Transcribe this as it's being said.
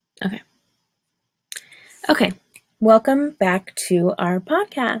Okay. Okay. Welcome back to our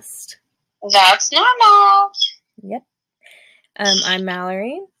podcast. That's normal. Yep. I'm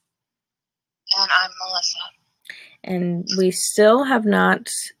Mallory. And I'm Melissa. And we still have not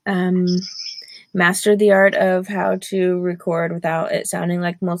mastered the art of how to record without it sounding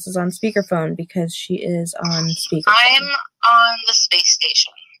like Melissa's on speakerphone, because she is on speakerphone. I'm on the space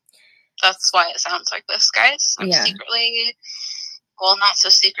station. That's why it sounds like this, guys. I'm secretly, well, not so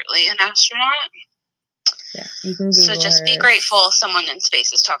secretly, an astronaut. Yeah, you can Google So just be grateful someone in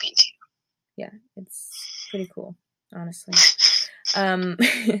space is talking to you. Yeah, it's pretty cool, honestly.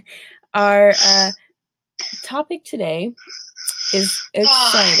 Our topic today is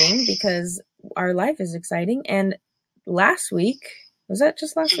exciting because our life is exciting. And last week, was that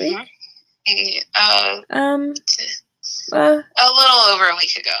just last week? A little over a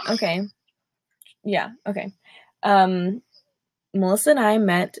week ago. Okay. Yeah, okay. Melissa and I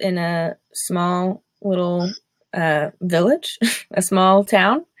met in a small little village, a small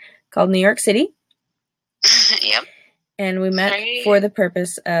town called New York City. Yep. And we met for the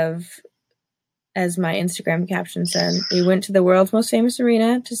purpose of, as my Instagram caption said, we went to the world's most famous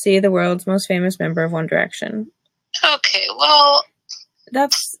arena to see the world's most famous member of One Direction. Okay, well,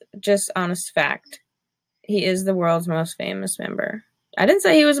 that's just honest fact. He is the world's most famous member. I didn't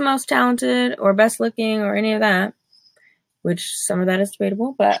say he was the most talented or best looking or any of that, which some of that is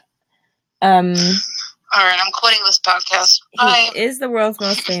debatable, but all right, I'm quitting this podcast. He is the world's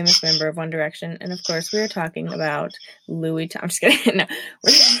most famous member of One Direction, and of course, we are talking about Louis. I'm just kidding. No,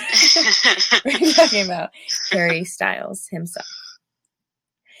 we're talking about Harry Styles himself.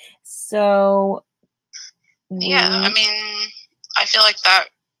 So, yeah, I mean, I feel like that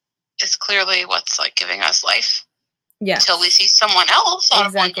is clearly what's like giving us life. Yeah. Until we see someone else out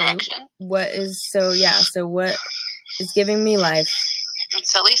of One Direction. What is so what is giving me life?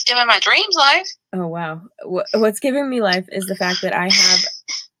 It's at least giving my dreams life. Oh, wow. What's giving me life is the fact that I have,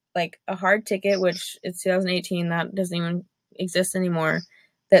 like, a hard ticket, which it's 2018, that doesn't even exist anymore,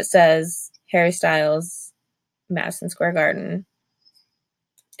 that says Harry Styles, Madison Square Garden.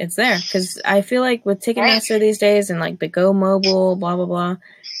 It's there. Because I feel like with Ticketmaster these days and, like, the Go Mobile, blah, blah, blah,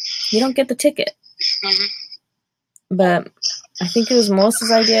 you don't get the ticket. Mm-hmm. But I think it was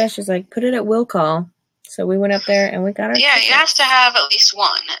Melissa's idea. She's like, put it at will call. So we went up there and we got our ticket. You have to have at least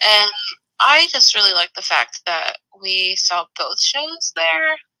one. And I just really like the fact that we saw both shows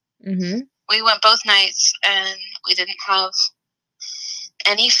there. Mm-hmm. We went both nights and we didn't have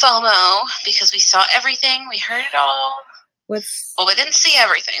any FOMO because we saw everything. We heard it all. Well, we didn't see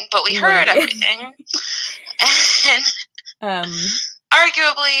everything, but we heard everything. And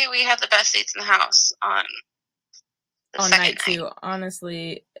arguably, we had the best seats in the house on night 2,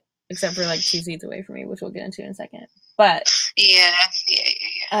 honestly, except for like 2 seats away from me, which we'll get into in a second. But yeah.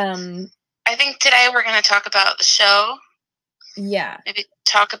 I think today we're going to talk about the show. Yeah. Maybe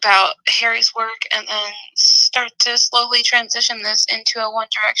talk about Harry's work and then start to slowly transition this into a One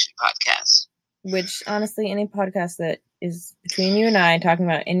Direction podcast. Which, honestly, any podcast that is between you and I talking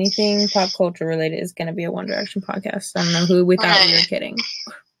about anything pop culture related is going to be a One Direction podcast. I don't know who we thought we were kidding.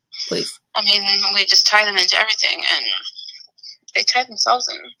 Please. I mean, we just tie them into everything, and they tie themselves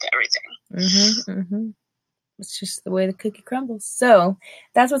into everything. Mm-hmm. It's just the way the cookie crumbles. So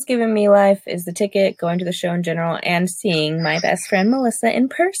that's what's giving me life, is the ticket, going to the show in general, and seeing my best friend Melissa in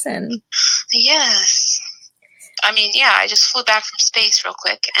person. Yes. I mean, yeah, I just flew back from space real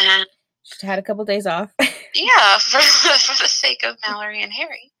quick, and she had a couple days off. Yeah, for the sake of Mallory and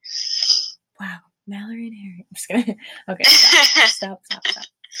Harry. Wow, Mallory and Harry. I'm just gonna. Okay, stop.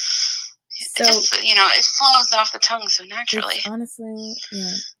 So, just, it flows off the tongue so naturally. Honestly,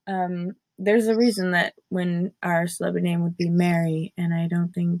 yeah. There's a reason that when our celebrity name would be Mary, and I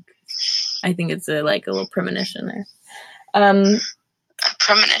think it's a little premonition there. A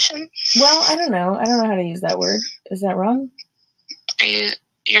premonition? Well, I don't know how to use that word. Is that wrong?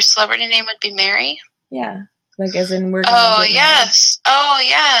 Your celebrity name would be Mary? Yeah. Like as in we're. Oh, yes. Oh,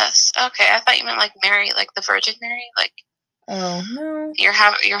 yes. Okay, I thought you meant like Mary, like the Virgin Mary, like. Oh, no. You're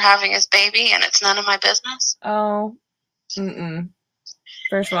having his baby and it's none of my business? Oh.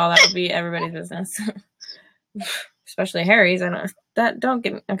 First of all, that would be everybody's business. Especially Harry's. Don't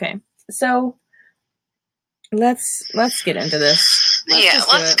get me. Okay. So let's get into this.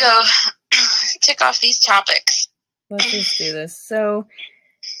 Let's go tick off these topics. Let's just do this. So,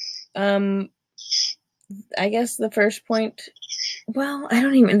 I guess the first point. Well,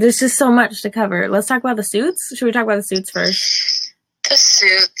 there's just so much to cover. Let's talk about the suits. Should we talk about the suits first? The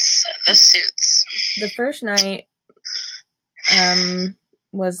suits. The first night,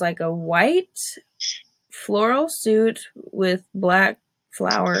 was like a white floral suit with black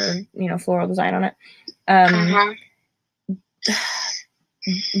flower, floral design on it.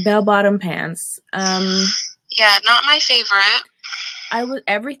 Bell bottom pants. Yeah, not my favorite. I was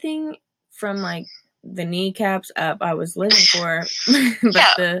everything from like the kneecaps up. I was living for,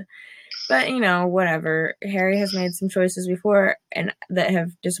 but whatever. Harry has made some choices before and that have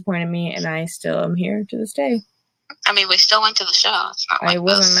disappointed me, and I still am here to this day. I mean, we still went to the show. It's not like I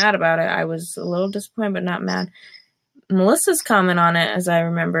wasn't mad about it. I was a little disappointed, but not mad. Melissa's comment on it, as I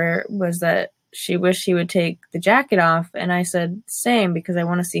remember, was that she wished he would take the jacket off, and I said, same, because I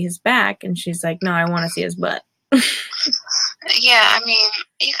want to see his back, and she's like, no, I want to see his butt. Yeah, I mean,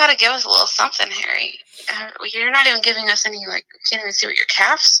 you gotta give us a little something, Harry. You're not even giving us any, like, you can't even see what your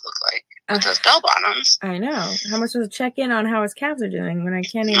calves look like with those bell bottoms. I know. How am I supposed to check in on how his calves are doing when I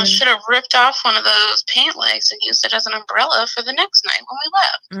can't even... I should have ripped off one of those pant legs and used it as an umbrella for the next night when we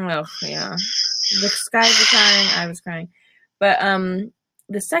left. Oh, yeah. The skies were crying, I was crying. But,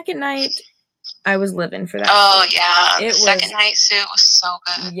 the second night, I was living for that. Oh, suit. Yeah. The second night suit was so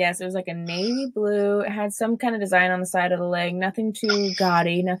good. Yes, it was like a navy blue. It had some kind of design on the side of the leg. Nothing too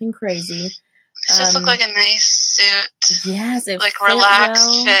gaudy. Nothing crazy. It just looked like a nice suit. Yes. It like,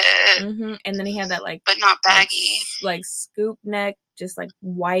 relaxed fit. Mm-hmm. And then he had that, like... But not baggy. Like scoop neck, just, like,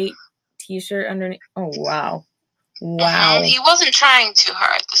 white t-shirt underneath. Oh, wow. Wow. He wasn't trying too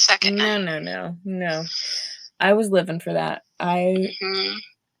hard the second night. No. I was living for that.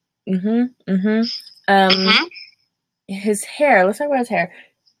 His hair. Let's talk about his hair.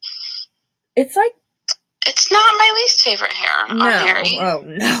 It's like... It's not my least favorite hair on Harry. Oh,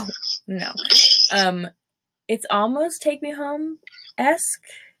 no. It's almost Take Me Home-esque.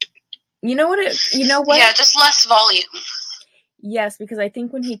 You know what? Yeah, just less volume. Yes, because I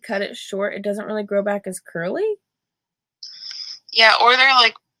think when he cut it short, it doesn't really grow back as curly. Yeah, or they're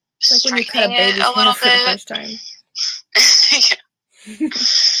like when you cut a baby's hair for the first time. Yeah.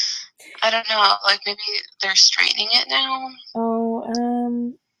 I don't know. Like maybe they're straightening it now. Oh,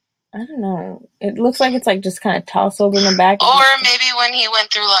 I don't know. It looks like it's like just kind of tousled in the back. Or maybe when he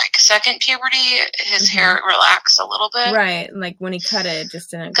went through like second puberty, his hair relaxed a little bit. Right, like when he cut it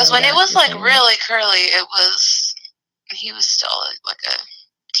just didn't. Because when it was like really curly, he was still like a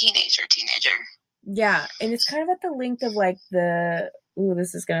teenager. Yeah, and it's kind of at the length of like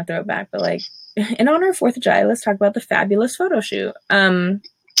this is gonna throw it back, but like in honor of 4th of July, let's talk about the fabulous photo shoot.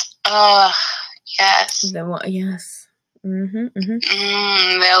 Yes. Yes.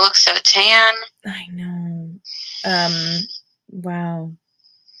 They look so tan. I know. Wow.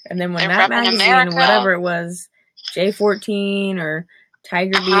 And then when that magazine, whatever it was, J14 or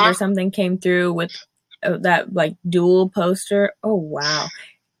Tiger Beat or something came through with that like dual poster. Oh wow.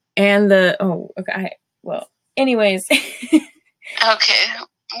 And anyways. Okay.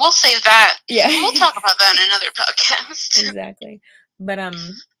 We'll save that. Yeah. We'll talk about that in another podcast. Exactly. But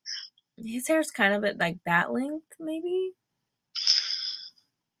his hair's kind of at like that length, maybe.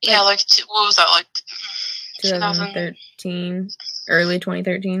 Yeah, like what was that, like 2013, early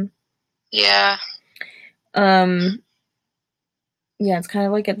 2013. Yeah. Yeah, it's kind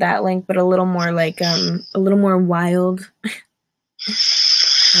of like at that length, but a little more like a little more wild.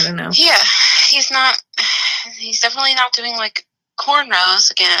 I don't know. Yeah, he's definitely not doing like cornrows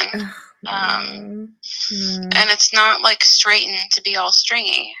again. And it's not like straightened to be all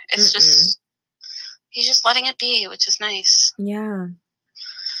stringy. It's just he's just letting it be, which is nice. Yeah.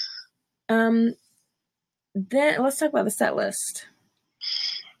 Then let's talk about the set list.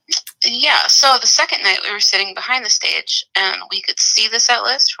 Yeah, so the second night we were sitting behind the stage and we could see the set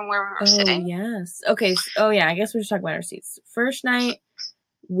list from where we were sitting. Yes. Okay. I guess we should talk about our seats. First night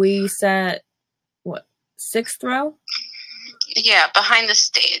we sat 6th row? Yeah, behind the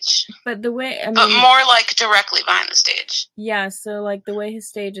stage. But the way but more like directly behind the stage. Yeah, so like the way his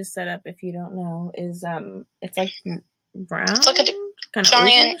stage is set up, if you don't know, is it's like brown. It's like a kind of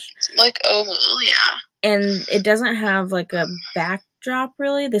giant like oval, yeah. And it doesn't have like a backdrop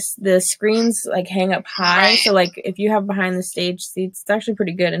really. The screens like hang up high. Right. So like if you have behind the stage seats, it's actually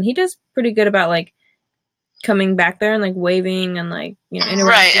pretty good. And he does pretty good about like coming back there and like waving and like interacting.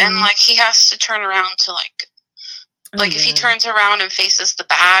 Right, and like he has to turn around to like if he turns around and faces the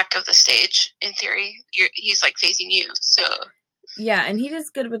back of the stage, in theory, he's like facing you. So yeah, and he does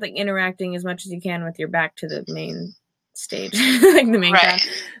good with like interacting as much as you can with your back to the main stage, like the main crowd.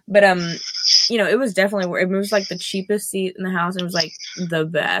 But it was definitely where it was like the cheapest seat in the house. And it was like the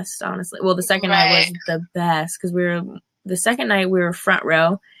best, honestly. Well, the second night was the best because the second night we were front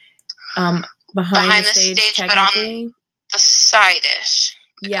row, behind the stage but on the side-ish,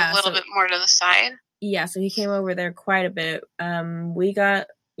 a little bit more to the side. Yeah, so he came over there quite a bit. We got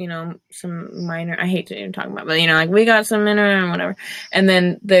you know, some minor, I hate to even talk about, but, you know, like, we got some minor and whatever. And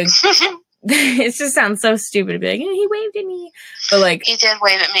then it just sounds so stupid to be like, he waved at me. But, like. He did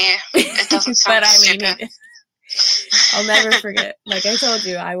wave at me. It doesn't sound stupid. I'll never forget. Like I told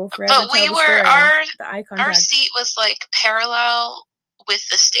you, I will forever tell the story of the eye contact. Our seat was, like, parallel with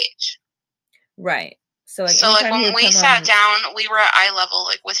the stage. Right. So, like when we sat down, we were at eye level,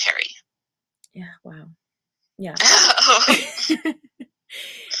 like, with Harry. Yeah, wow. Yeah.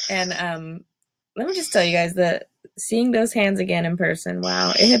 And let me just tell you guys that seeing those hands again in person,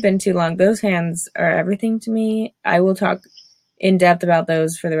 wow, it had been too long. Those hands are everything to me. I will talk in depth about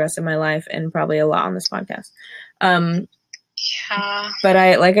those for the rest of my life and probably a lot on this podcast. Yeah. But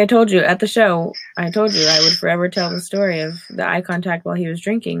I told you at the show, I told you I would forever tell the story of the eye contact while he was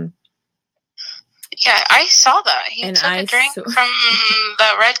drinking. Yeah, I saw that. He took a drink from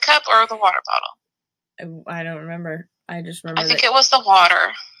the red cup or the water bottle. I don't remember. I just remember. I think it was the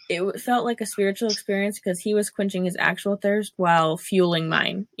water. It felt like a spiritual experience because he was quenching his actual thirst while fueling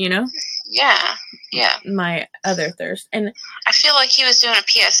mine, you know? Yeah. My other thirst. And I feel like he was doing a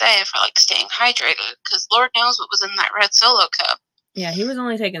PSA for, like, staying hydrated because Lord knows what was in that red Solo cup. Yeah, he was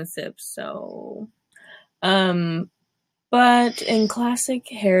only taking sips, so. But in classic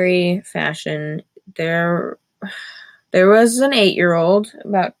Harry fashion, there was an 8-year-old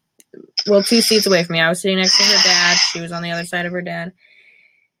about, 2 seats away from me. I was sitting next to her dad. She was on the other side of her dad.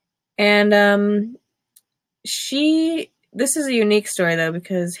 And this is a unique story, though,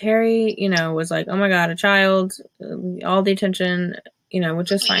 because Harry, you know, was like, oh my God, a child, all the attention, you know,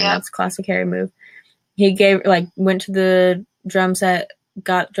 which is fine. Yep. That's a classic Harry move. He went to the drum set,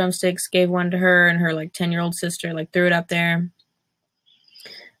 got drumsticks, gave one to her and her, 10-year-old sister, threw it up there.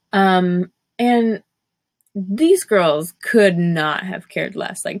 And these girls could not have cared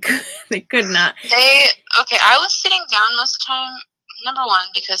less. They could not. I was sitting down this time, number one,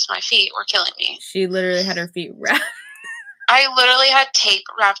 because my feet were killing me. She literally had her feet wrapped. I literally had tape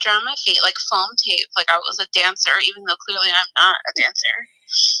wrapped around my feet, like foam tape, like I was a dancer, even though clearly I'm not a dancer.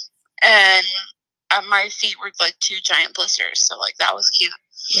 And my feet were like 2 giant blisters, so that was cute.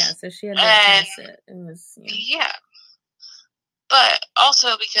 Yeah, so she had to sit. It was yeah. But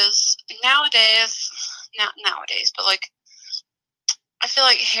also because nowadays, not nowadays, but I feel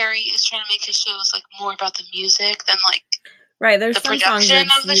like Harry is trying to make his shows more about the music than right. There's the some production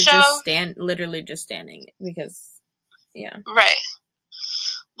songs of the show. Literally just standing because. Yeah. Right.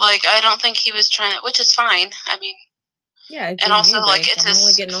 I don't think he was trying to, which is fine. I mean, yeah. And also, it's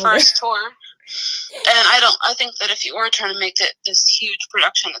his first tour. And I think that if you were trying to make it this huge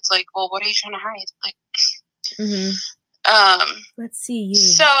production, it's well, what are you trying to hide? Let's see you.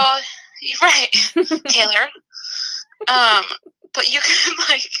 So, right, Taylor. But you can,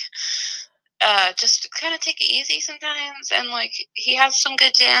 just kind of take it easy sometimes. And, he has some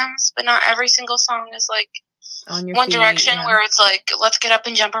good jams, but not every single song is, on your One feet, Direction, yeah. where it's let's get up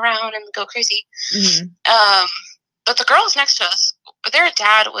and jump around and go crazy. But the girls next to us, their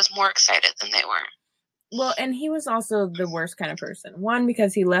dad was more excited than they were. Well, and he was also the worst kind of person. One,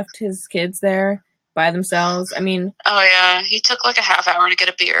 because he left his kids there by themselves. I mean... Oh, yeah. He took a half hour to get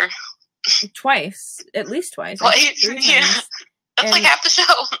a beer. Twice. At least twice. Yeah. That's half the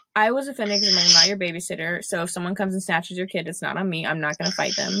show. I was offended because I'm not your babysitter. So if someone comes and snatches your kid, it's not on me. I'm not going to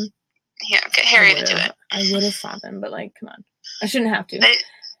fight them. Yeah, get Harry to do it. I would have fought them, but come on. I shouldn't have to.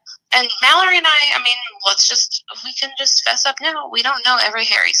 And Mallory and I mean, we can just fess up now. We don't know every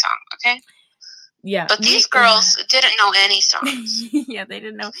Harry song, okay? Yeah. But these girls didn't know any songs. Yeah, they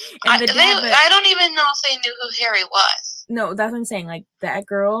didn't know. And I don't even know if they knew who Harry was. No, that's what I'm saying. That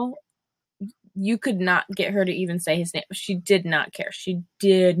girl, you could not get her to even say his name. She did not care. She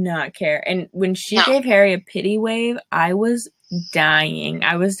did not care. And when she gave Harry a pity wave, I was dying.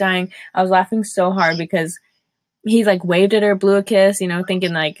 I was laughing so hard because he waved at her, blew a kiss,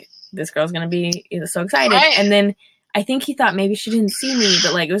 thinking this girl's gonna be so excited. Right. And then I think he thought maybe she didn't see me,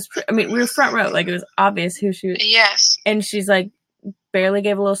 but it was, we were front row, it was obvious who she was. Yes. And she's barely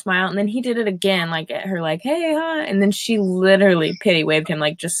gave a little smile, and then he did it again, at her, hey, huh, and then she literally pity waved him,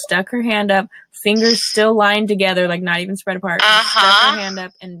 just stuck her hand up, fingers still lined together, not even spread apart, stuck her hand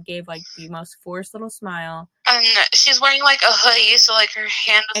up and gave the most forced little smile. And she's wearing a hoodie, so her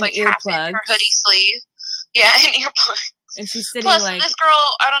hand was half in her hoodie sleeve. Yeah, and earplugs. And she's sitting Plus, this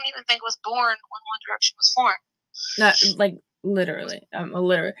girl, I don't even think was born when One Direction was formed. Not literally,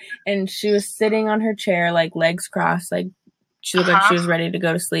 literally. And she was sitting on her chair, legs crossed, she looked like she was ready to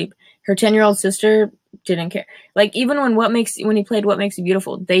go to sleep. Her 10-year-old sister didn't care. Even when he played What Makes You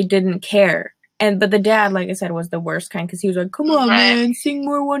Beautiful, they didn't care. But the dad, like I said, was the worst kind because he was come on, man, sing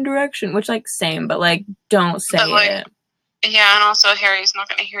more One Direction. Which, same, but, don't say it. Yeah, and also Harry's not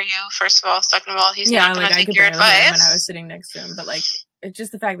going to hear you, first of all. Second of all, he's not going to take your advice. Hear him when I was sitting next to him, but, like, it's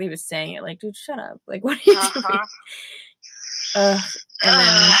just the fact that he was saying it, like, dude, shut up. Like, what are you doing? And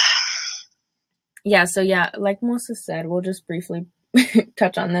then, yeah, so, yeah, like Melissa said, we'll just briefly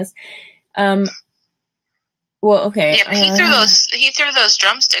touch on this. Well, okay. Yeah, he threw those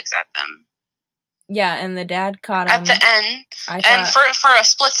drumsticks at them. Yeah, and the dad caught him. At the end. And for a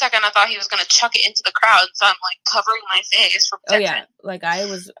split second, I thought he was going to chuck it into the crowd, so I'm, like, covering my face for protection. Oh, yeah.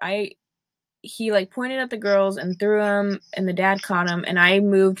 Like, he, like, pointed at the girls and threw them, and the dad caught him, and I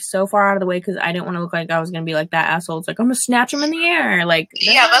moved so far out of the way because I didn't want to look like I was going to be like that asshole. It's like, I'm going to snatch him in the air. Like,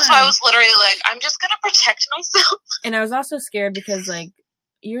 yeah, that's why I was literally like, I'm just going to protect myself. And I was also scared because, like,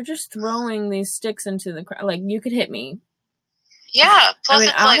 you're just throwing these sticks into the crowd. Like, you could hit me. Yeah, plus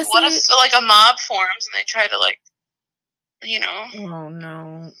it's honestly, like, what if, like, a mob forms and they try to, like, you know. Oh,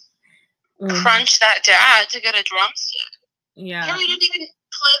 no. Crunch that dad to get a drumstick. Yeah. Harry didn't even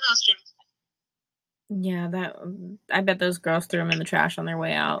play those drumsticks. Yeah, I bet those girls threw them in the trash on their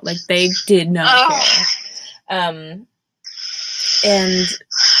way out. Like, they did not care. And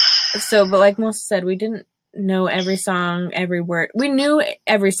so, but like Melissa said, we didn't know every song, every word. We knew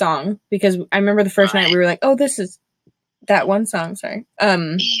every song because I remember the first night we were like, oh, this is that one song, sorry. Yeah,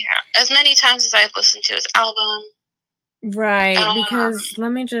 as many times as I've listened to his album. Right, because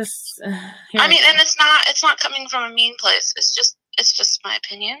let me just I mean, and it's not coming from a mean place. It's just my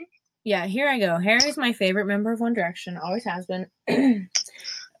opinion. Yeah, here I go. Harry's my favorite member of One Direction. Always has been.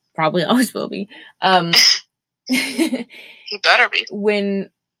 Probably always will be. He better be. When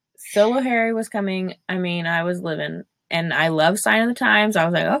Solo Harry was coming, I mean, I was living. And I love Sign of the Times. I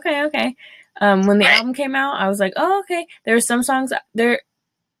was like, okay. When the album came out, I was like, oh, okay. There were some songs there.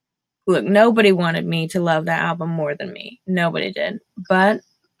 Look, nobody wanted me to love that album more than me. Nobody did. But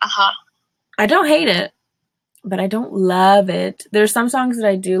I don't hate it. But I don't love it. There's some songs that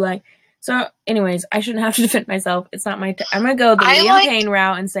I do like. So, anyways, I shouldn't have to defend myself. It's not my I'm going to go the Liam Payne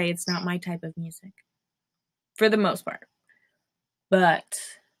route and say it's not my type of music. For the most part. But.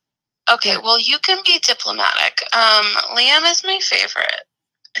 Okay, well, you can be diplomatic. Liam is my favorite.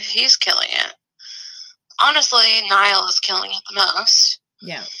 He's killing it. Honestly, Niall is killing it the most.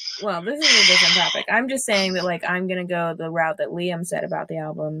 Yeah. Well, this is a different topic. I'm just saying that, like, I'm going to go the route that Liam said about the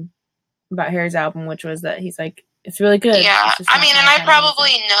album. About Harry's album, which was that he's like, it's really good. Yeah, I mean, and I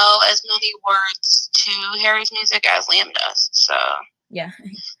probably know as many words to Harry's music as Liam does, so. Yeah.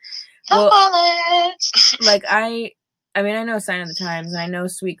 Well, like, I mean, I know Sign of the Times, and I know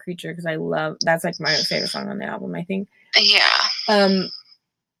Sweet Creature, because that's, like, my favorite song on the album, I think. Yeah. And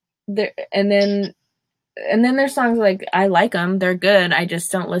then there's songs, like, I like them, they're good, I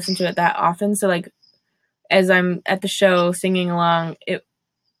just don't listen to it that often, so, like, as I'm at the show singing along, it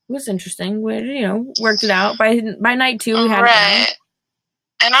was interesting. We, worked it out. By night 2, we had it down.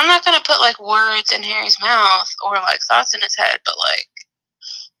 And I'm not gonna put like words in Harry's mouth or like thoughts in his head, but like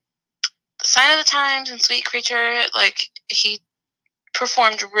Sign of the Times and Sweet Creature, like he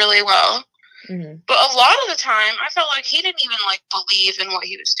performed really well. Mm-hmm. But a lot of the time, I felt like he didn't even like believe in what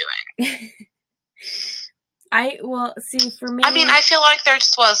he was doing. See, for me, I mean, I feel like there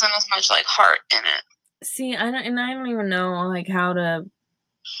just wasn't as much like heart in it. See, I don't even know like how to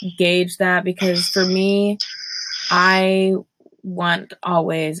gauge that, because for me, I want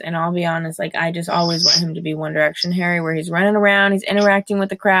always, and I'll be honest, like I just always want him to be One Direction Harry, where he's running around, he's interacting with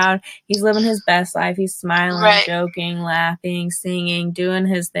the crowd, he's living his best life, he's smiling, joking, laughing, singing, doing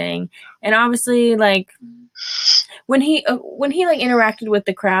his thing. And obviously, like when he like interacted with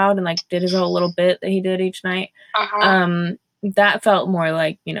the crowd and like did his whole little bit that he did each night, that felt more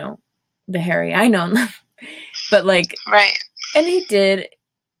like the Harry I know. But like and he did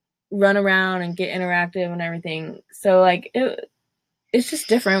run around and get interactive and everything. So like it's just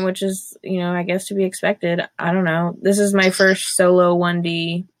different, which is, I guess to be expected. I don't know. This is my first solo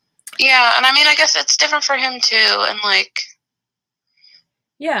 1D. Yeah, and I mean, I guess it's different for him too, and like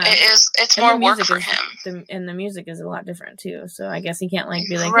yeah, it's more work for him. And the music is a lot different too. So I guess he can't like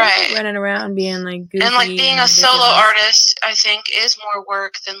be like running around being like goofy. And like being a solo artist, I think is more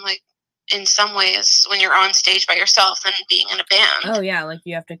work than like in some ways when you're on stage by yourself than being in a band. Oh yeah, like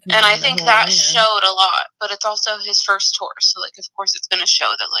you have to. And I think that showed a lot, but it's also his first tour, so like of course it's going to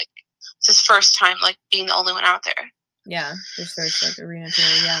show that like it's his first time like being the only one out there. Yeah, his first like arena tour.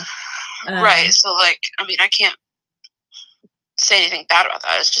 Yeah. Right. So like, I mean, I can't say anything bad about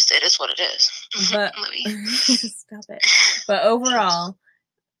that. It's just it is what it is. But stop it. But overall,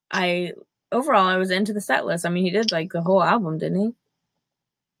 I was into the set list. I mean, he did like the whole album, didn't he?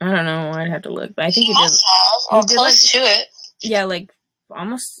 I don't know. I'd have to look, but I think he did. Or close to it. Yeah, like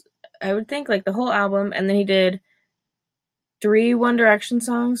almost. I would think like the whole album, and then he did 3 One Direction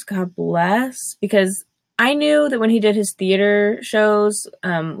songs, God bless, because I knew that when he did his theater shows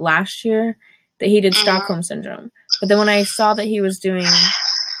last year that he did Stockholm Syndrome. But then when I saw that he was doing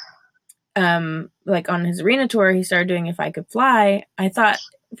like on his arena tour, he started doing If I Could Fly, I thought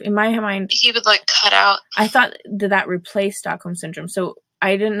in my mind he would like cut out. I thought that replaced Stockholm Syndrome. So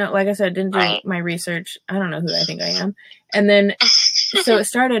I didn't know, like I said, I didn't do my research. I don't know who I think I am. And then so it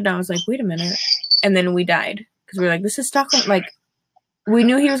started and I was like, wait a minute. And then we died because we were like, this is Stockholm. Like, we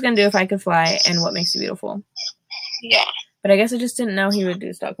knew he was going to do If I Could Fly and What Makes You Beautiful. Yeah. But I guess I just didn't know he would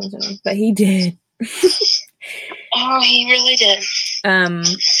do Stockholm Syndrome. But he did. Oh, he really did. And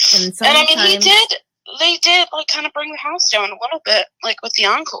I mean, he did. They did like kind of bring the house down a little bit, like with the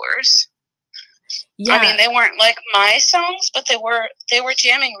encores. Yeah. I mean, they weren't like my songs, but they were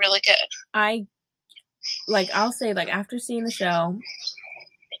jamming really good. I'll say, like, after seeing the show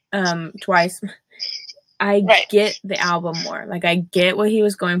twice, I get the album more. Like, I get what he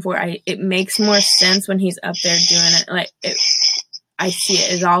was going for. It makes more sense when he's up there doing it. Like, I see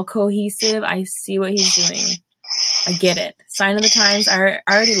it. It's all cohesive. I see what he's doing. I get it. Sign of the Times. I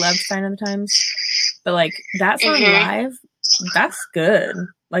already loved Sign of the Times. But, like, that song live, that's good.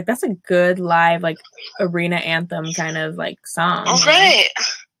 Like, that's a good live, like, arena anthem kind of, like, song. Right.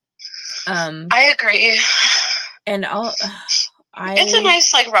 I agree. And it's a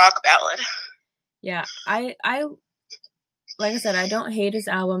nice, like, rock ballad. Yeah. I like I said, I don't hate his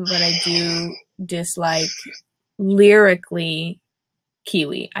album, but I do dislike lyrically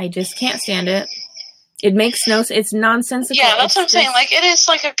Kiwi. I just can't stand it. It makes no sense. It's nonsensical. Yeah, that's what I'm saying. Like, it is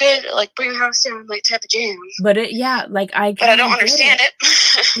like a good, like, bring the house down, like, type of jam. But I don't understand it.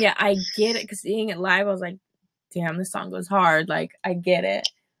 Yeah, I get it, because seeing it live, I was like, damn, this song goes hard. Like, I get it.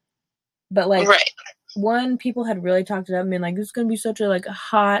 But, like, one, people had really talked it up and been like, this is going to be such a, like,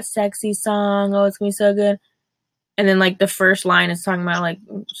 hot, sexy song. Oh, it's going to be so good. And then, like, the first line is talking about, like,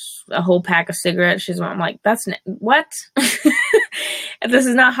 a whole pack of cigarettes. I'm like, that's what? This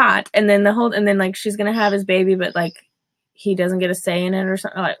is not hot. And then like, she's gonna have his baby, but, like, he doesn't get a say in it or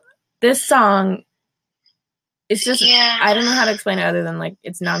something. Like, this song, it's just, I don't know how to explain it other than, like,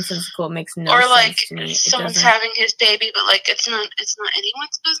 it's nonsensical. It makes no sense to me. Or, like, someone's having his baby, but, like, it's not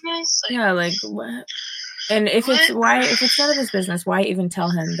anyone's business. Like, yeah, like, what? And if it's none of his business, why even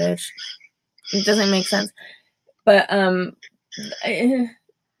tell him, bitch? It doesn't make sense. But the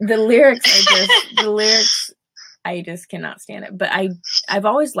lyrics, I just cannot stand it. But I've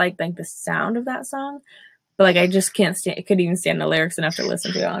always liked, like, the sound of that song, but, like, I just couldn't even stand the lyrics enough to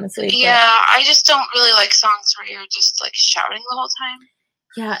listen to it, honestly. Yeah, I just don't really like songs where you're just, like, shouting the whole time.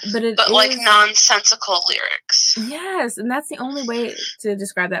 Yeah, but like, nonsensical lyrics. Yes, and that's the only way to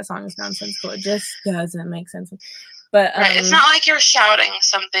describe that song is nonsensical. It just doesn't make sense. But it's not like you're shouting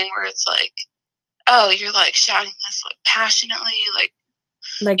something where it's like, oh, you're, like, shouting this, like, passionately, like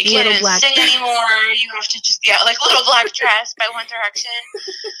you can't even sing anymore. You have to just get, like, Little Black Dress by One Direction.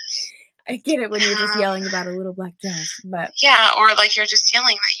 I get it when you're just yelling about a little black dress, but yeah, or, like, you're just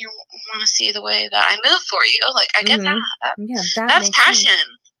yelling that you want to see the way that I move for you. Like, I get that. That's passion.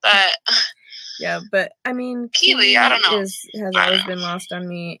 Sense. But yeah, but I mean, Kiwi, I don't know, has always been lost on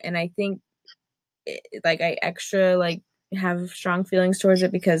me, and I think like I extra like have strong feelings towards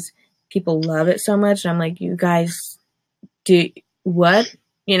it because people love it so much, and I'm like, you guys do what?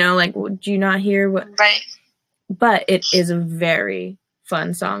 You know, like, would you not hear what? Right. But it is a very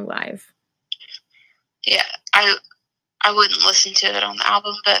fun song live. Yeah, I wouldn't listen to it on the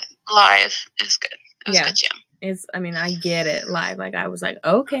album, but live is good. It was a good jam. I mean, I get it live. Like, I was like,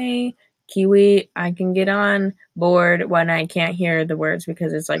 okay, Kiwi, I can get on board when I can't hear the words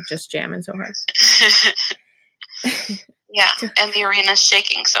because it's like just jamming so hard. Yeah, and the arena's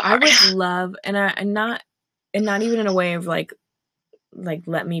shaking so hard. I would love, and not even in a way of like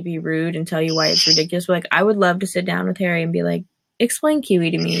let me be rude and tell you why it's ridiculous, but like I would love to sit down with Harry and be like, explain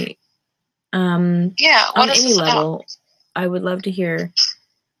Kiwi to me. Yeah, what on is any this level, about? I would love to hear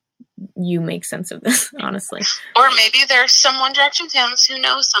you make sense of this, honestly. Or maybe there's some One Direction fans who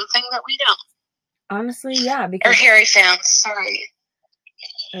know something that we don't. Honestly, yeah. Because, or Harry fans, sorry.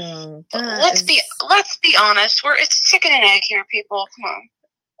 Let's be honest. It's chicken and egg here, people. Come on.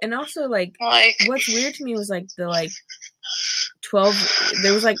 And also, like what's weird to me was like the 12.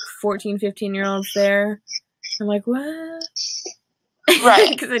 There was like 14, 15-year-olds there. I'm like, what? Right.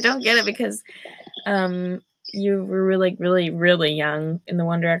 Because I don't get it because you were really, really, really young in the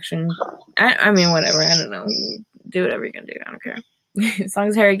One Direction. I mean, whatever. I don't know. Do whatever you're gonna do. I don't care. As long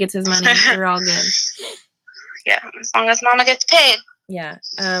as Harry gets his money, we're all good. Yeah, as long as Mama gets paid. Yeah.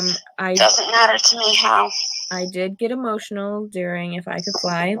 Doesn't matter to me how. I did get emotional during If I Could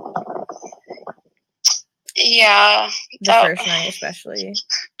Fly. Yeah. The first night especially.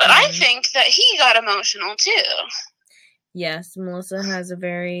 But I think that he got emotional too. Yes, Melissa has a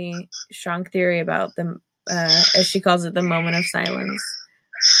very strong theory about the, as she calls it, the moment of silence.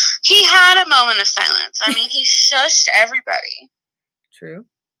 He had a moment of silence. I mean, he shushed everybody. True.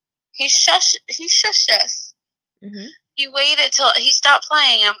 He shushed us. Mm-hmm. He waited till he stopped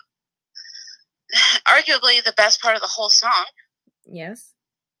playing him. Arguably the best part of the whole song. Yes,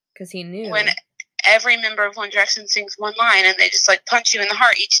 because he knew. When every member of One Direction sings one line and they just like punch you in the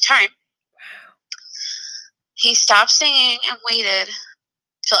heart each time. Wow. He stopped singing and waited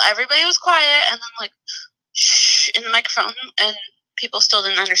till everybody was quiet and then like shh in the microphone and people still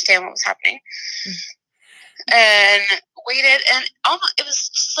didn't understand what was happening. Mm-hmm. And waited and almost it was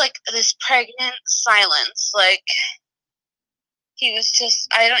just like this pregnant silence. Like he was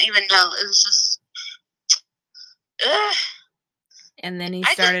just I don't even know. It was just ugh. And then he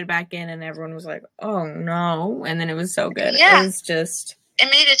started back in and everyone was like, oh no. And then it was so good. Yeah. It was just... It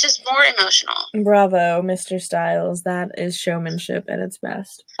made it just more emotional. Bravo, Mr. Styles. That is showmanship at its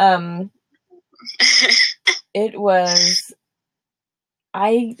best. It was...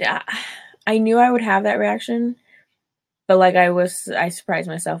 I knew I would have that reaction, but like I surprised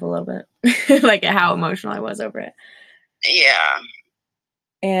myself a little bit. Like how emotional I was over it. Yeah.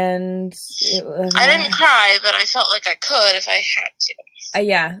 And it was, I didn't cry, but I felt like I could if I had to.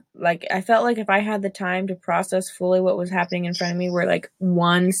 Yeah, like I felt like if I had the time to process fully what was happening in front of me, where like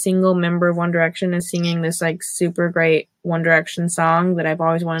one single member of One Direction is singing this like super great One Direction song that I've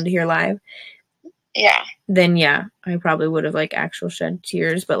always wanted to hear live. Yeah. Then yeah, I probably would have like actual shed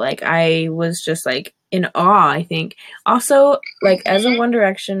tears, but like I was just like in awe, I think. Also, like as a One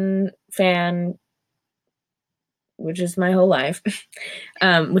Direction fan, which is my whole life,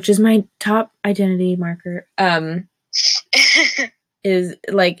 which is my top identity marker, is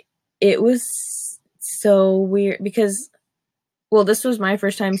like it was so weird because, well, this was my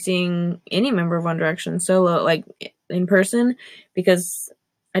first time seeing any member of One Direction solo, like in person, because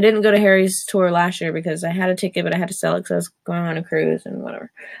I didn't go to Harry's tour last year because I had a ticket, but I had to sell it because I was going on a cruise and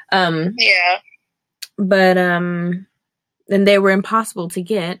whatever. Yeah. But and they were impossible to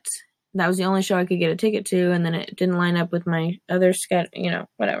get. That was the only show I could get a ticket to, and then it didn't line up with my other schedule,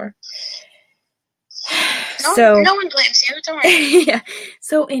 whatever. No one blames you. Don't worry. Yeah.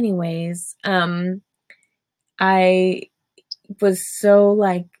 So, anyways, I was so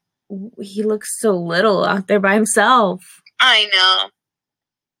like, he looks so little out there by himself. I know,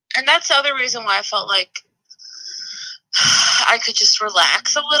 and that's the other reason why I felt like I could just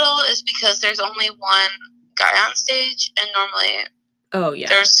relax a little is because there's only one guy on stage, and normally,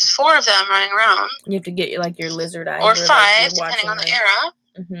 there's 4 of them running around. You have to get like your lizard eyes, or 5, depending on the era.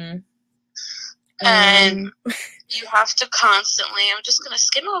 Mm-hmm. And you have to constantly. I'm just gonna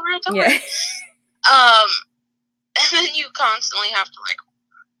skim over it. Don't worry. And then you constantly have to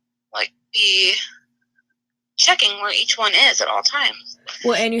like be checking where each one is at all times.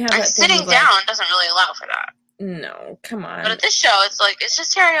 Well, and you have and sitting down doesn't really allow for that. No, come on. But at this show, it's like it's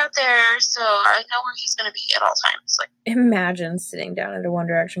just Harry out there, so I know where he's gonna be at all times. Like, imagine sitting down at a One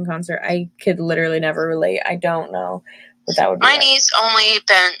Direction concert. I could literally never relate. I don't know what that would be. My knees only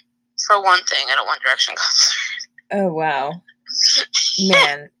bent for one thing at a One Direction concert. Oh wow,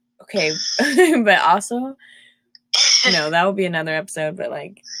 man. Okay, but also, no, that will be another episode. But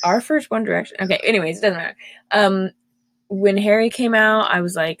like our first One Direction. Okay, anyways, it doesn't matter. When Harry came out, I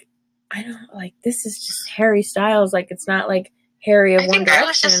was like, I don't like this is just Harry Styles. Like it's not like Harry of One Direction. I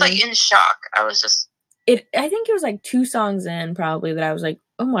was just like in shock. I was just. I think it was like 2 songs in probably that I was like,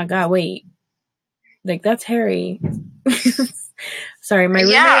 oh my god, wait, like that's Harry. Sorry, my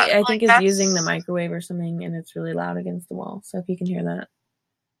roommate I think is using the microwave or something, and it's really loud against the wall. So if you can hear that,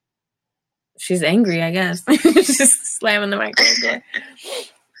 she's angry, I guess. She's just slamming the microwave door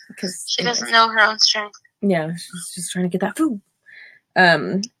because she doesn't know her own strength. Yeah, she's just trying to get that food.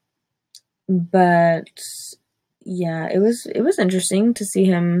 But yeah, it was interesting to see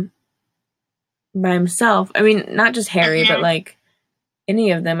him by himself. I mean, not just Harry, but like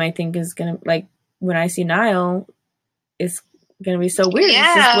any of them. I think is gonna like when I see Niall, it's gonna be so weird. Yeah.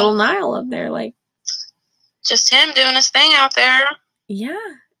 It's just little Niall up there, like just him doing his thing out there. Yeah,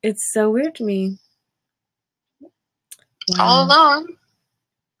 it's so weird to me. Wow. All alone.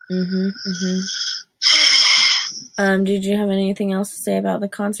 Did you have anything else to say about the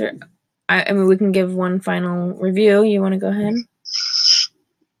concert? I mean, we can give one final review. You want to go ahead?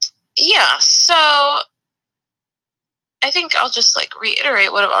 Yeah, so I think I'll just like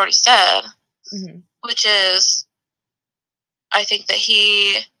reiterate what I've already said, which is I think that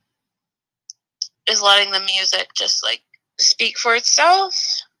he is letting the music just like speak for itself.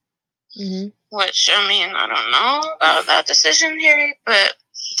 Which, I mean, I don't know about that decision, Harry, but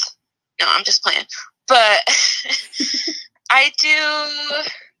no, I'm just playing. But I do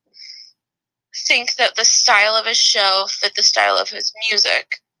think that the style of his show fit the style of his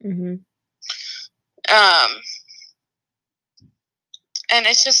music. Mm-hmm. And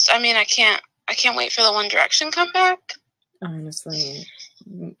it's just, I mean, I can't wait for the One Direction comeback. Honestly,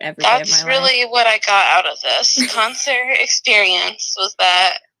 every That's day of my really life. what I got out of this concert experience, was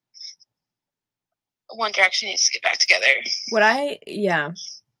that One Direction needs to get back together.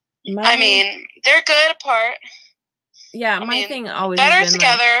 I mean, they're good apart. Yeah, my thing always better has been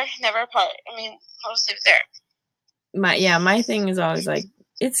together, never apart. I mean, I'll just leave it there. My thing is always like,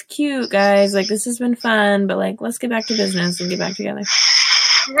 it's cute, guys. Like, this has been fun, but like, let's get back to business and get back together.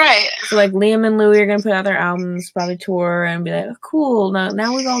 Right. So like, Liam and Louis are gonna put out their albums, probably tour, and be like, oh, cool.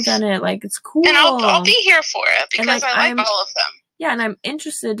 Now we've all done it. Like, it's cool. And I'll be here for it because I like all of them. Yeah, and I'm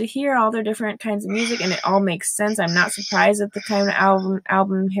interested to hear all their different kinds of music, and it all makes sense. I'm not surprised at the kind of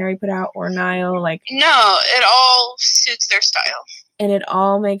album Harry put out or Niall. Like, no, it all suits their style, and it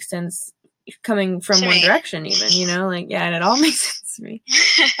all makes sense coming from One Direction, even, you know, like, yeah, and it all makes sense to me.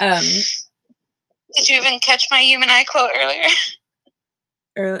 Did you even catch my "You and I" quote earlier?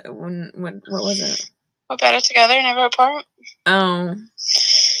 What was it? We're better together, never apart. Oh,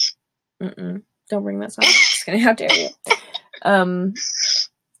 don't bring that song. Just kidding. How dare you?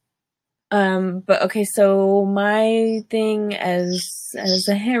 But okay, so my thing as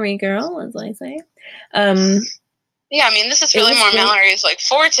a Harry girl, as I say, yeah, I mean, this is really more Mallory's like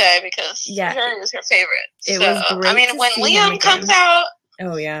forte, because Harry was her favorite. It was great. I mean, when Liam comes out,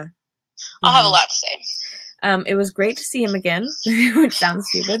 oh yeah, I'll have a lot to say. It was great to see him again, which sounds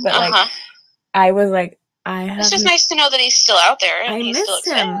stupid, but like, I was like, it's just nice to know that he's still out there. And I missed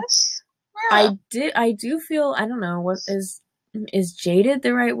him. Yeah. I do feel, I don't know, what is jaded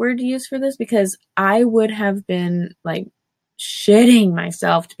the right word to use for this? Because I would have been like shitting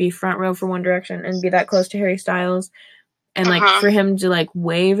myself to be front row for One Direction and be that close to Harry Styles. And like, for him to like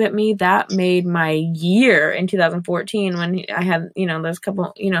wave at me, that made my year in 2014 when I had, you know, those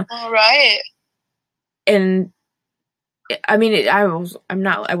couple, you know. Right. And I mean, I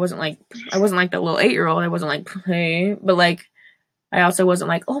wasn't like that little 8-year-old. I wasn't like, hey, but like, I also wasn't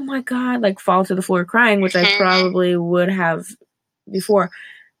like, oh my God, like fall to the floor crying, which I probably would have before.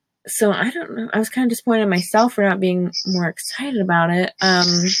 So I don't know. I was kind of disappointed in myself for not being more excited about it.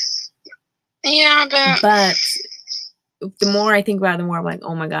 Yeah, but the more I think about it, the more I'm like,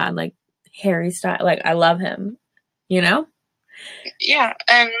 oh my God, like Harry Styles, like I love him, you know? Yeah,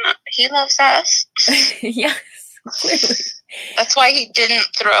 and he loves us. Yes, clearly. That's why he didn't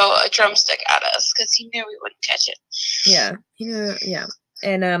throw a drumstick at us, because he knew we wouldn't catch it. Yeah, he knew. Yeah,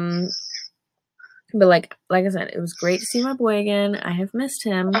 and but like I said, it was great to see my boy again. I have missed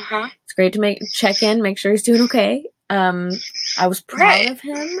him. It's great to check in, make sure he's doing okay. I was proud of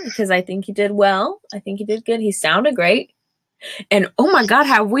him because I think he did well. I think he did good. He sounded great. And oh my God,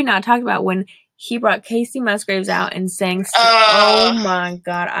 have we not talked about when he brought Casey Musgraves out and sang? Oh my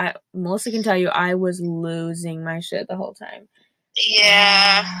God, Melissa can tell you, I was losing my shit the whole time.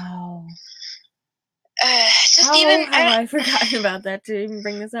 Yeah. Wow. I forgotten about that to even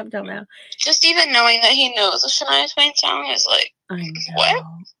bring this up till now. Just even knowing that he knows a Shania Twain song is like, I know, what?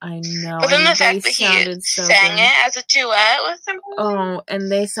 I know. But then the fact that he sang it as a duet with them. Oh,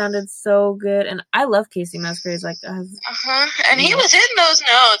 and they sounded so good. And I love Casey Musgraves. Like, and he was hitting those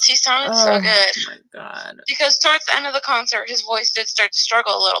notes. He sounded so good. Oh my God. Because towards the end of the concert, his voice did start to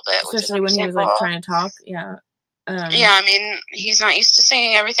struggle a little bit. Especially when he was like trying to talk. Yeah. Yeah, I mean, he's not used to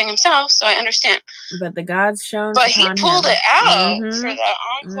singing everything himself, so I understand. But the gods shone But he pulled it out for that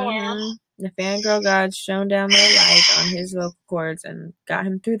encore. The fangirl gods shone down their light on his vocal cords and got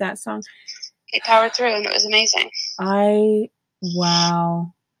him through that song. He powered through, and it was amazing.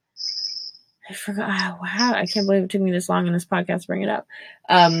 Wow. I forgot. Wow. I can't believe it took me this long in this podcast to bring it up.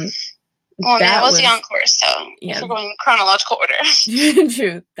 Well, that was the encore, so yeah. If we're going in chronological order.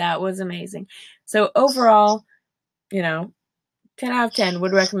 True. That was amazing. So overall, you know, 10 out of 10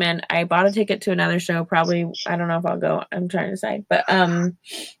 would recommend. I bought a ticket to another show. Probably, I don't know if I'll go. I'm trying to decide. But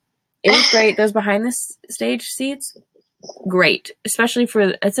it was great. Those behind the stage seats, great. Especially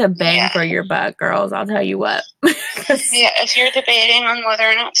it's a bang for your buck, girls. I'll tell you what. Yeah, if you're debating on whether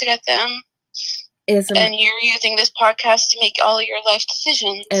or not to get them, and you're using this podcast to make all your life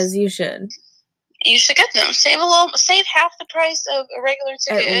decisions, as you should. You should get them. Save half the price of a regular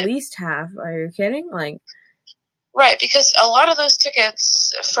ticket. At least half. Are you kidding? Like. Right, because a lot of those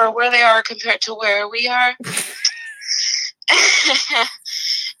tickets, for where they are compared to where we are,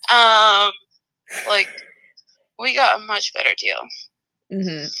 like, we got a much better deal.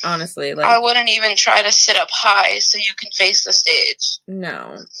 Honestly, like I wouldn't even try to sit up high so you can face the stage.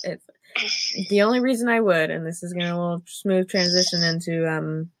 No, the only reason I would, and this is gonna a little smooth transition into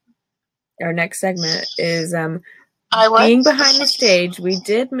our next segment, is being behind the stage. We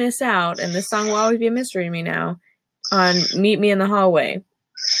did miss out, and this song will always be a mystery to me now, on "Meet Me in the Hallway."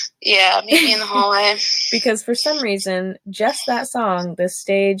 Yeah, Meet Me in the Hallway. Because for some reason, just that song, the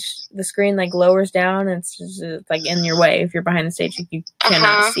screen like lowers down, and it's just like in your way. If you're behind the stage, you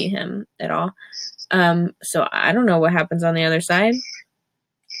cannot see him at all. So I don't know what happens on the other side.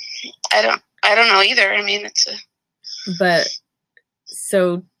 I don't know either. I mean, But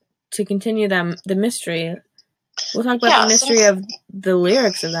so to continue the mystery, we'll talk about the mystery of the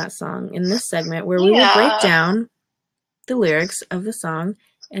lyrics of that song in this segment, where we will break down the lyrics of the song.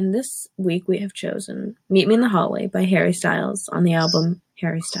 And this week we have chosen "Meet Me in the Hallway" by Harry Styles on the album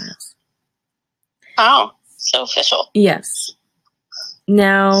Harry Styles. Oh, so official. Yes.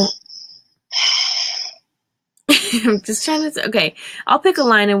 Now, I'm just trying to... Okay, I'll pick a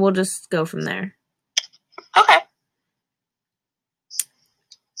line and we'll just go from there. Okay.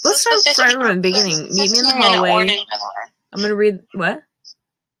 Let's start from the beginning. Meet me in the hallway. Warning, I'm going to read... What?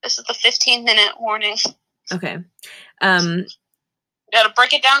 This is the 15-minute warning. Okay. Gotta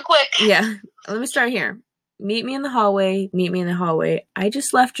break it down quick. Yeah. Let me start here. Meet me in the hallway. Meet me in the hallway. I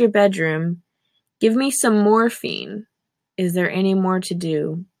just left your bedroom. Give me some morphine. Is there any more to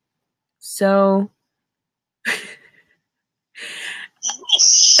do? So...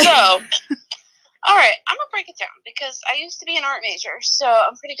 All right, I'm gonna break it down because I used to be an art major, so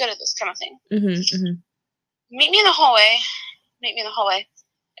I'm pretty good at this kind of thing. Meet me in the hallway. Meet me in the hallway.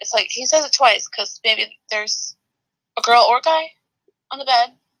 It's like he says it twice because maybe there's a girl or guy on the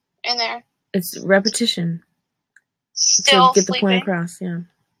bed in there. It's repetition. Still to get sleeping. The point across. Yeah.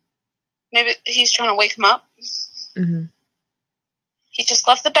 Maybe he's trying to wake him up. He just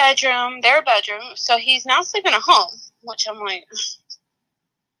left the bedroom, their bedroom, so he's now sleeping at home. Which I'm like,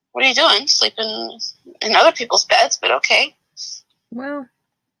 what are you doing? Sleeping in other people's beds, but okay. Well,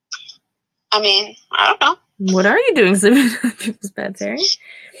 I mean, I don't know. What are you doing sleeping in other people's beds, Harry?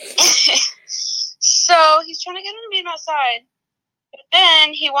 So he's trying to get him to meet him outside, but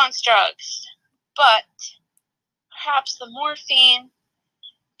then he wants drugs. But perhaps the morphine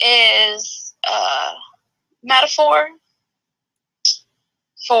is a metaphor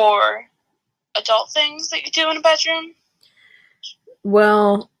for adult things that you do in a bedroom.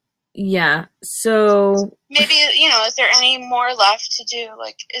 Well, yeah. So maybe, is there any more left to do?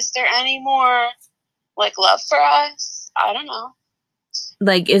 Like, is there any more, like, love for us? I don't know.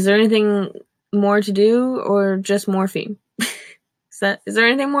 Like, is there anything more to do or just morphine? Is there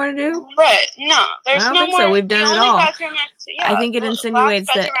anything more to do? Right. No, there's no more. I don't think so. We've done it all. I think it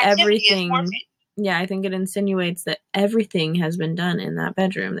insinuates that everything... Yeah, I think it insinuates that everything has been done in that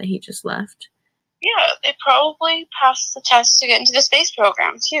bedroom that he just left. Yeah, they probably passed the test to get into the space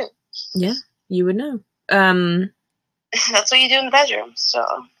program, too. Yeah, you would know. That's what you do in the bedroom, so...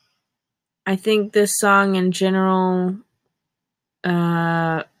 I think this song in general...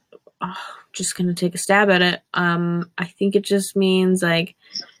 just gonna take a stab at it. I think it just means, like,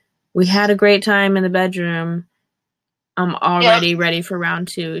 we had a great time in the bedroom. I'm already ready for round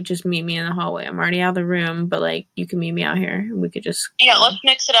 2. Just meet me in the hallway. I'm already out of the room, but, like, you can meet me out here. We could just... Yeah, let's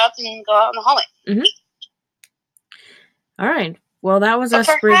mix it up and go out in the hallway. All right. Well, that was us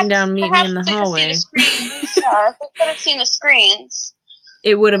breaking down Meet Me in the Hallway. If we could have seen the screens,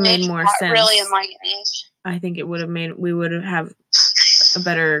 it would have made more sense. Really enlightened. I think it would have made... We would have a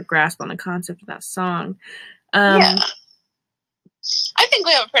better grasp on the concept of that song. Yeah. I think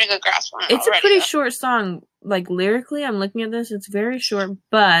we have a pretty good grasp on it. It's a pretty short song. Like, lyrically, I'm looking at this, it's very short,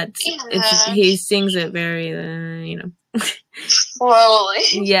 but he sings it very, slowly.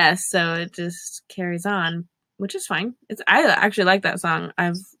 Yes, so it just carries on, which is fine. I actually like that song.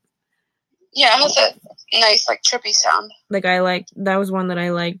 Yeah, it has a nice, like, trippy sound. Like, that was one that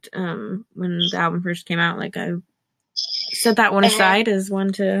I liked when the album first came out. Like, I set that one aside as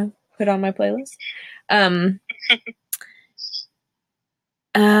one to put on my playlist.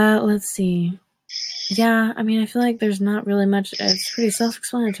 Let's see. Yeah, I mean, I feel like there's not really much. It's pretty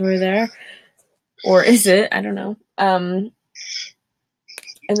self-explanatory there. Or is it? I don't know. And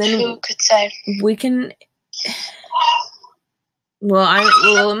then who could say? We can... Well,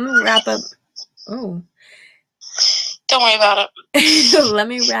 let me wrap up... Oh. Don't worry about it. Let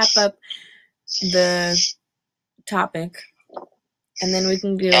me wrap up the topic. And then we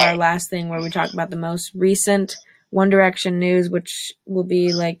can do our last thing where we talk about the most recent One Direction news, which will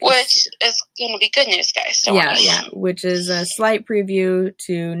be like... Which is going to be good news, guys. Yeah. Which is a slight preview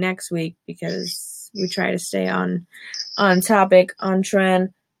to next week because We try to stay on topic, on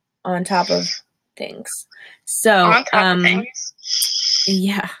trend, on top of things. So, on top of things.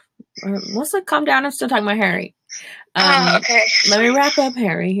 Yeah. Let's calm down. I'm still talking about Harry. Okay. Let me wrap up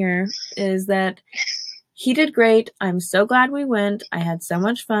Harry here. Is that he did great. I'm so glad we went. I had so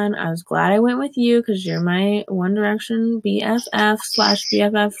much fun. I was glad I went with you because you're my One Direction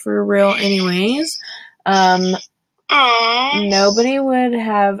BFF/BFF for real anyways. Nobody would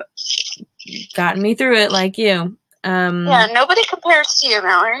have gotten me through it like you. Yeah, nobody compares to you,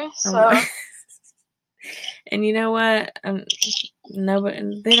 Mallory. So. And you know what?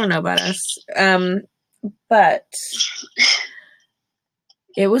 Nobody, they don't know about us. But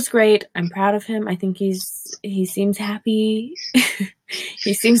it was great. I'm proud of him. I think he seems happy.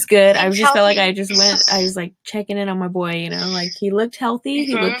 He seems good. I just felt like I was like checking in on my boy, you know, like he looked healthy.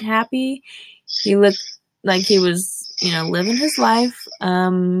 He looked happy. He looked like he was, you know, living his life.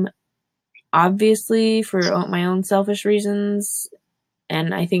 Obviously for my own selfish reasons.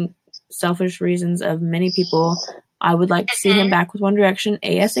 And I think selfish reasons of many people, I would like to see him back with One Direction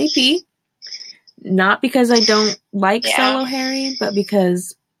ASAP. Not because I don't like solo Harry, but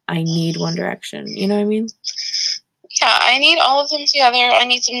because I need One Direction. You know what I mean? Yeah, I need all of them together. I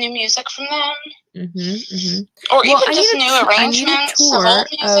need some new music from them. Or even just new arrangements of old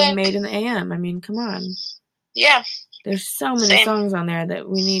music. Of Made in the AM. I mean, come on. Yeah. There's so many songs on there that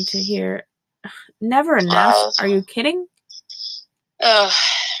we need to hear. Never enough. Are you kidding? Ugh.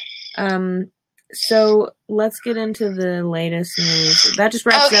 So let's get into the latest news. That just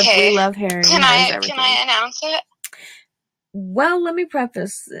wraps up. We love Harry. Can I announce it? Well, let me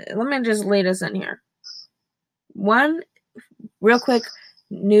preface. Let me just lead us in here. One real quick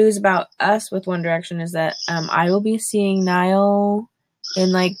news about us with One Direction is that I will be seeing Niall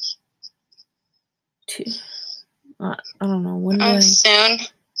in like I don't know when. Soon.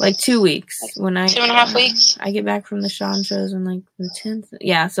 Like 2 weeks. When 2.5 weeks. I get back from the Sean shows on like the 10th.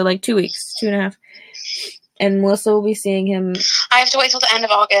 Yeah, so like 2 weeks, 2.5. And Melissa will be seeing him. I have to wait till the end of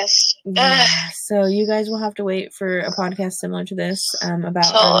August. Yeah, so you guys will have to wait for a podcast similar to this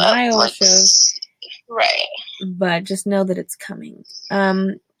about our Niall shows. Right. But just know that it's coming.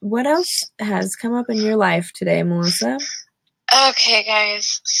 What else has come up in your life today, Melissa? Okay,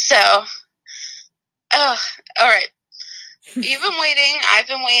 guys. So, all right. You've been waiting. I've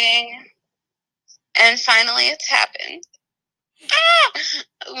been waiting. And finally it's happened.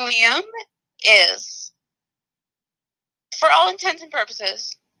 Liam is, for all intents and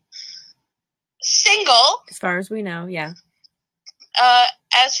purposes, single. As far as we know, yeah.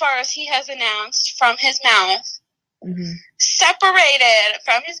 As far as he has announced from his mouth. Separated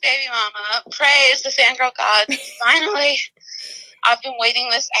from his baby mama. Praise the fangirl gods. Finally. I've been waiting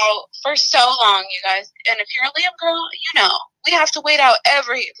this out for so long, you guys. And if you're a Liam girl, you know, we have to wait out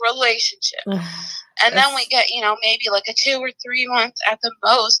every relationship. And then we get, you know, maybe like a 2 or 3 months at the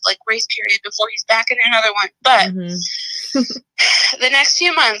most, like grace period before he's back in another one. But the next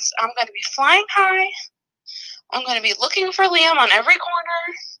few months, I'm going to be flying high. I'm going to be looking for Liam on every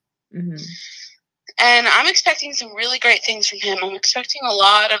corner. And I'm expecting some really great things from him. I'm expecting a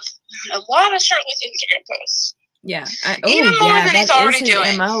lot of shirtless Instagram posts. Yeah. Even more than he's already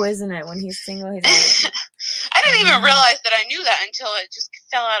doing. MO, isn't it? When he's single, he's always... I didn't even realize that I knew that until it just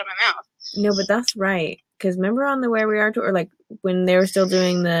fell out of my mouth. No, but that's right. Because remember on the Where We Are tour, or like when they were still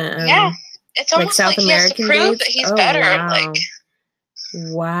doing the it's almost like South American he has to prove that he's better. Wow. Like,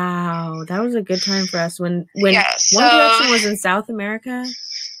 wow, that was a good time for us when One Direction was in South America.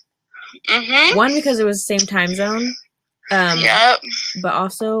 One, because it was the same time zone. But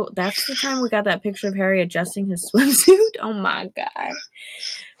also, that's the time we got that picture of Harry adjusting his swimsuit. Oh my god.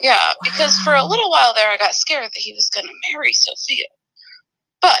 Yeah, because for a little while there, I got scared that he was going to marry Sophia.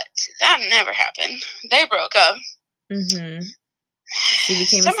 But that never happened. They broke up. She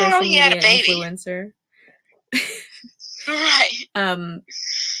became a social media influencer. Right.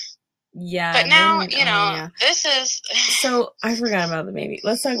 Yeah. But now, you know, this is... So, I forgot about the baby.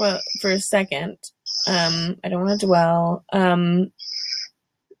 Let's talk about for a second. I don't want to dwell.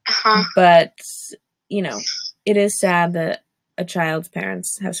 But, you know, it is sad that a child's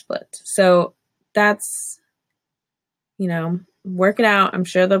parents have split. So, that's, you know, work it out. I'm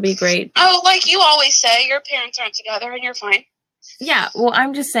sure they'll be great. Oh, like you always say, your parents aren't together and you're fine. Yeah, well,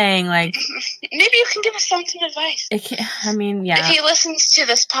 I'm just saying, like... Maybe you can give his son some advice. I mean, yeah. If he listens to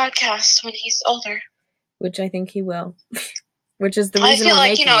this podcast when he's older. Which I think he will. Which is the reason I feel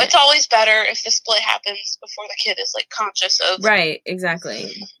like, you know, it's always better if the split happens before the kid is, like, conscious of... Right,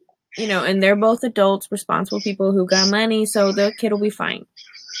 exactly. You know, and they're both adults, responsible people who got money, so the kid will be fine.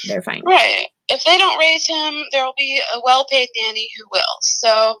 They're fine. Right. If they don't raise him, there will be a well-paid nanny who will,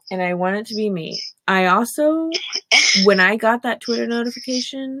 so... And I want it to be me. I also, when I got that Twitter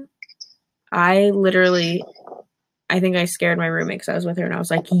notification, I think I scared my roommate because I was with her and I was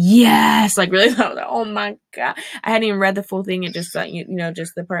like, yes, like really, I was like, oh my God. I hadn't even read the full thing. It just, like,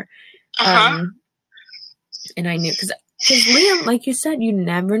 just the part. And I knew, because Liam, like you said, you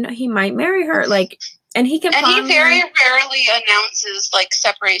never know, he might marry her, like, and he can. And he very rarely announces like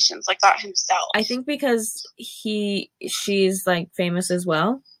separations like that himself. I think because she's like famous as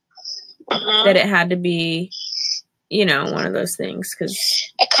well, that it had to be, one of those things, because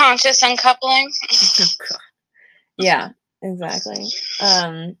a conscious uncoupling. Oh, God. Yeah, exactly.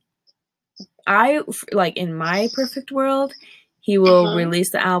 I like, in my perfect world, he will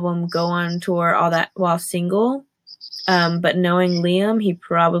release the album, go on tour, all that while single. But knowing Liam, he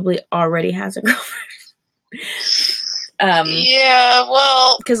probably already has a girlfriend. Yeah,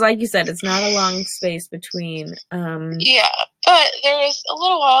 well, because like you said, it's not a long space between. Yeah, but there is a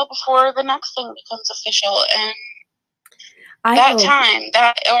little while before the next thing becomes official, and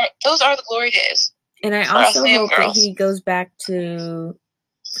those are the glory days. And I also hope that he goes back to.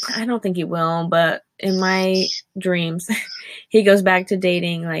 I don't think he will, but in my dreams, he goes back to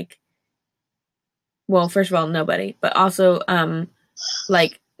dating, like, well, first of all, nobody, but also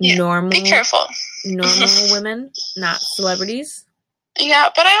like normal. Be careful. Normal women, not celebrities. Yeah,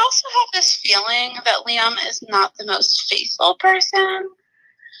 but I also have this feeling that Liam is not the most faithful person.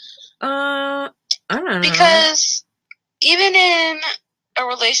 I don't know. Because even in a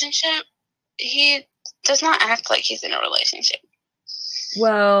relationship, he does not act like he's in a relationship.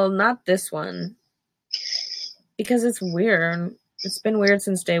 Well, not this one. Because it's weird. It's been weird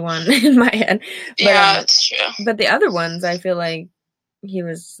since day one in my head. But, yeah, that's true. But the other ones, I feel like he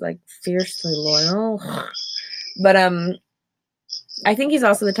was like fiercely loyal. But I think he's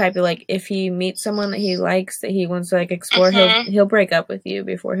also the type of, like, if he meets someone that he likes, that he wants to like explore, he'll break up with you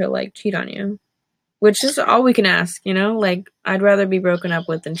before he'll like cheat on you. Which is all we can ask, like, I'd rather be broken up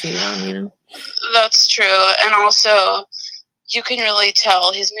with than cheated on, That's true. And also, you can really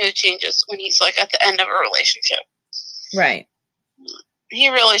tell his mood changes when he's like at the end of a relationship. Right. He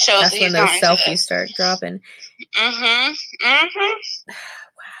really shows that's that when he's those selfies start dropping. Wow.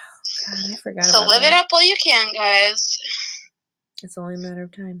 God, I forgot so about live that. it up while you can, guys. It's only a matter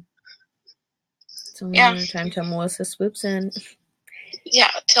of time. It's only a matter of time till Melissa swoops in. Yeah,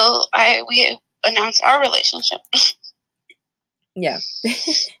 till we announce our relationship. Yeah.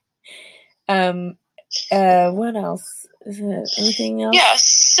 What else? Is it anything else? Yeah,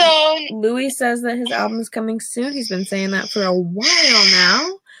 so Louis says that his album is coming soon. He's been saying that for a while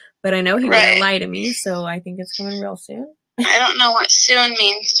now, but I know he wouldn't lie to me, so I think it's coming real soon. I don't know what soon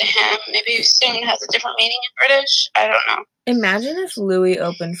means to him. Maybe soon has a different meaning in British. I don't know. Imagine if Louis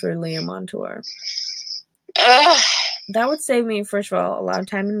opened for Liam on tour. That would save me, first of all, a lot of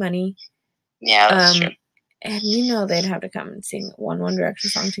time and money. Yeah, that's true. And they'd have to come and sing One Direction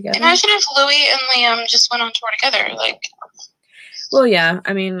song together. Imagine if Louis and Liam just went on tour together, like. Well, yeah.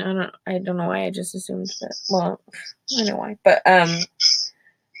 I mean, I don't know why I just assumed that. Well, I know why, but yeah.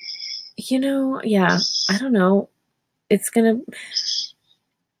 I don't know. It's gonna.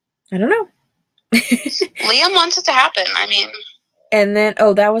 I don't know. Liam wants it to happen. I mean. And then,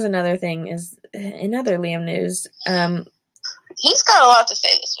 that was another thing. Is in other Liam news. He's got a lot to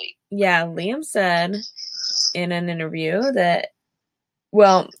say this week. Yeah, Liam said in an interview that.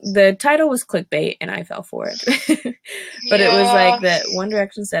 Well, the title was clickbait, and I fell for it. But it was like that One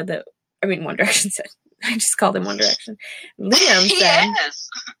Direction said that. I mean, One Direction said. I just called him One Direction. Liam said. Yes.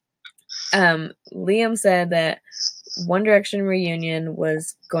 Liam said that One Direction reunion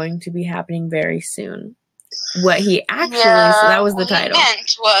was going to be happening very soon. What he actually said, that was the title.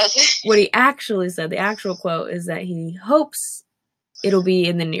 What he actually said, the actual quote, is that he hopes it'll be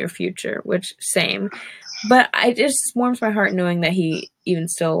in the near future, which, same. But it just warms my heart knowing that he even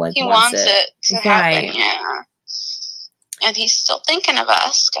still, like, wants it to happen, yeah. And he's still thinking of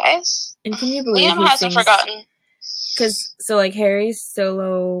us, guys. And can you believe Liam hasn't forgotten? Because, so, like, Harry's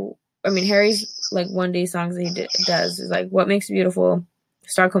like, One Day songs that he does is, like, What Makes You Beautiful,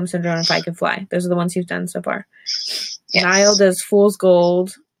 Stockholm Syndrome, and If I Could Fly. Those are the ones he's done so far. Yes. Niall does Fool's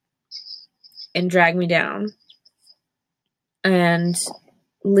Gold and Drag Me Down. And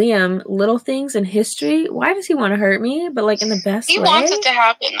Liam, Little Things in History. Why does he want to hurt me? But, like, in the best way. He wants it to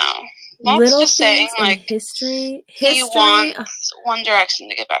happen, though. That's Little just saying, like, history. He wants One Direction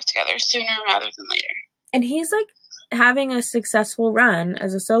to get back together sooner rather than later. And he's, like, having a successful run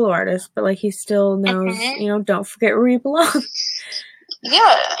as a solo artist, but, like, he still knows, don't forget where you belong.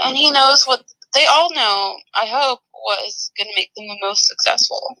 Yeah, and he knows what they all know, I hope, what is going to make them the most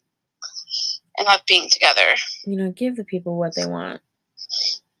successful. And not being together. Give the people what they want.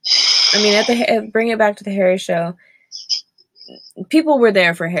 I mean, bring it back to the Harry show. People were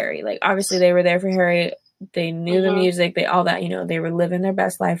there for Harry. Like, obviously, they were there for Harry. They knew the music. They all that. You know, they were living their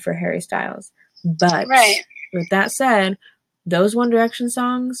best life for Harry Styles. But with that said, those One Direction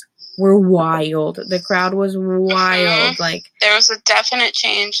songs were wild. The crowd was wild. Like, there was a definite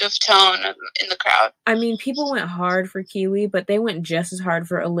change of tone in the crowd. I mean, people went hard for Kiwi, but they went just as hard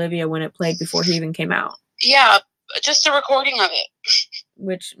for Olivia when it played before he even came out. Yeah, just a recording of it.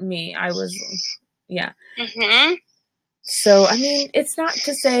 Which yeah. So, I mean, it's not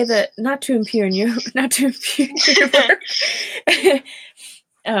to say that, not to impugn your work,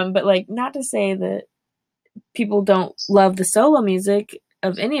 but, like, not to say that people don't love the solo music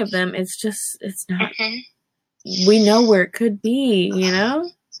of any of them. It's just, it's not, we know where it could be, you know?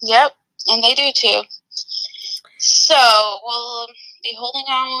 Yep, and they do too. So, we'll be holding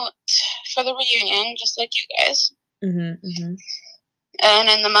out for the reunion, just like you guys. And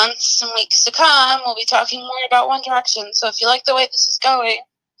in the months and weeks to come, we'll be talking more about One Direction. So if you like the way this is going,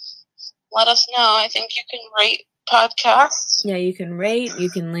 let us know. I think you can rate podcasts. Yeah, you can rate.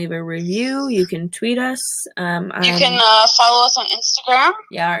 You can leave a review. You can tweet us. You can follow us on Instagram.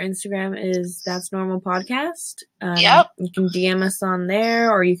 Yeah, our Instagram is That's Normal Podcast. Yep. You can DM us on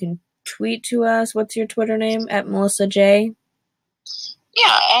there, or you can tweet to us. What's your Twitter name? At Melissa J. Yeah,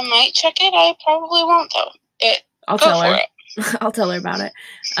 I might check it. I probably won't though. I'll tell her. I'll tell her about it.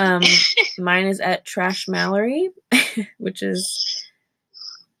 Mine is at Trash Mallory, which is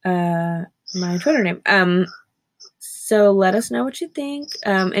my Twitter name. So let us know what you think.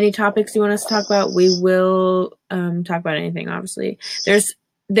 Any topics you want us to talk about, we will talk about anything, obviously.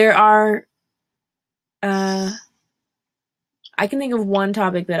 There are I can think of one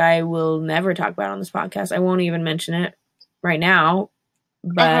topic that I will never talk about on this podcast. I won't even mention it right now,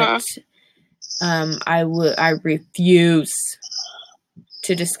 but I refuse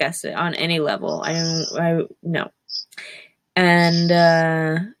to discuss it on any level. No.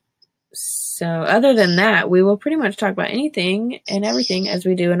 And so other than that, we will pretty much talk about anything and everything as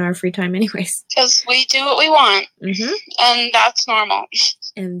we do in our free time anyways. Because we do what we want. And that's normal.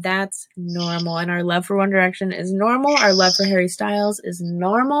 And that's normal. And our love for One Direction is normal. Our love for Harry Styles is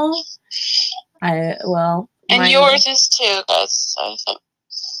normal. And yours is too, guys. I think.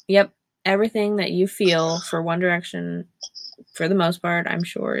 Yep. Everything that you feel for One Direction, for the most part, I'm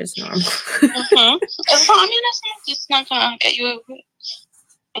sure is normal. As long as it's not going to get you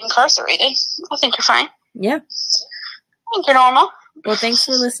incarcerated, I think you're fine. Yeah. I think you're normal. Well, thanks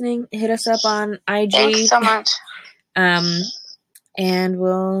for listening. Hit us up on IG. Thanks so much. And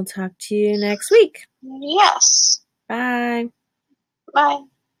we'll talk to you next week. Yes. Bye. Bye.